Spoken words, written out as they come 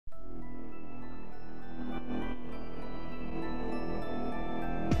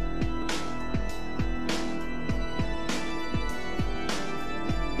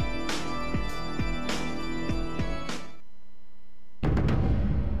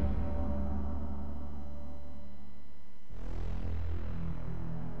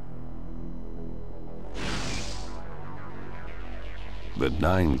The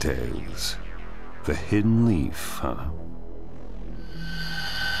Nine Tails. The hidden leaf, huh?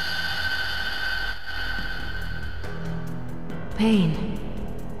 Pain.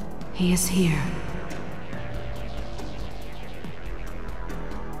 He is here.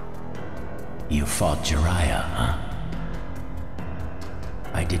 You fought Jiraiya, huh?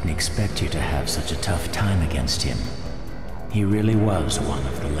 I didn't expect you to have such a tough time against him. He really was one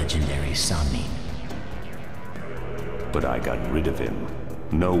of the legendary Sony. But I got rid of him.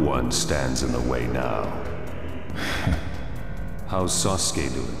 No one stands in the way now. How's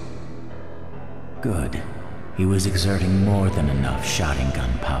Sasuke doing? Good. He was exerting more than enough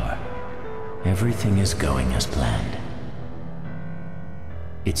Sharingan power. Everything is going as planned.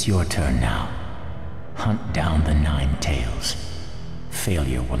 It's your turn now. Hunt down the Nine Tails.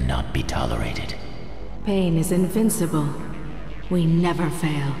 Failure will not be tolerated. Pain is invincible. We never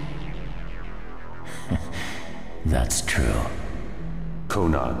fail. That's true.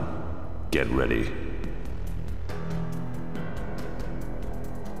 Conan, get ready.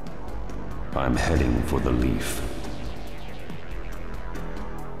 I'm heading for the leaf.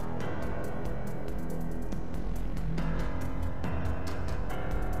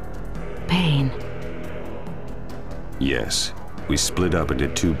 Pain. Yes, we split up into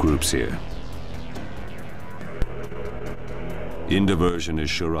two groups here. In diversion is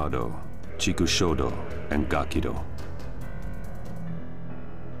Shirado, Chikushodo, and Gakido.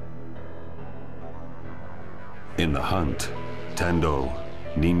 In the hunt, Tando,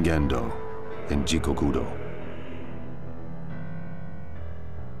 Ningendo, and Jikokudo.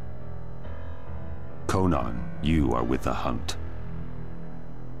 Conan, you are with the hunt.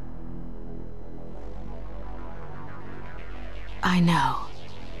 I know.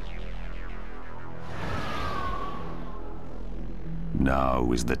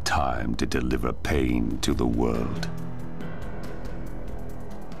 Now is the time to deliver pain to the world.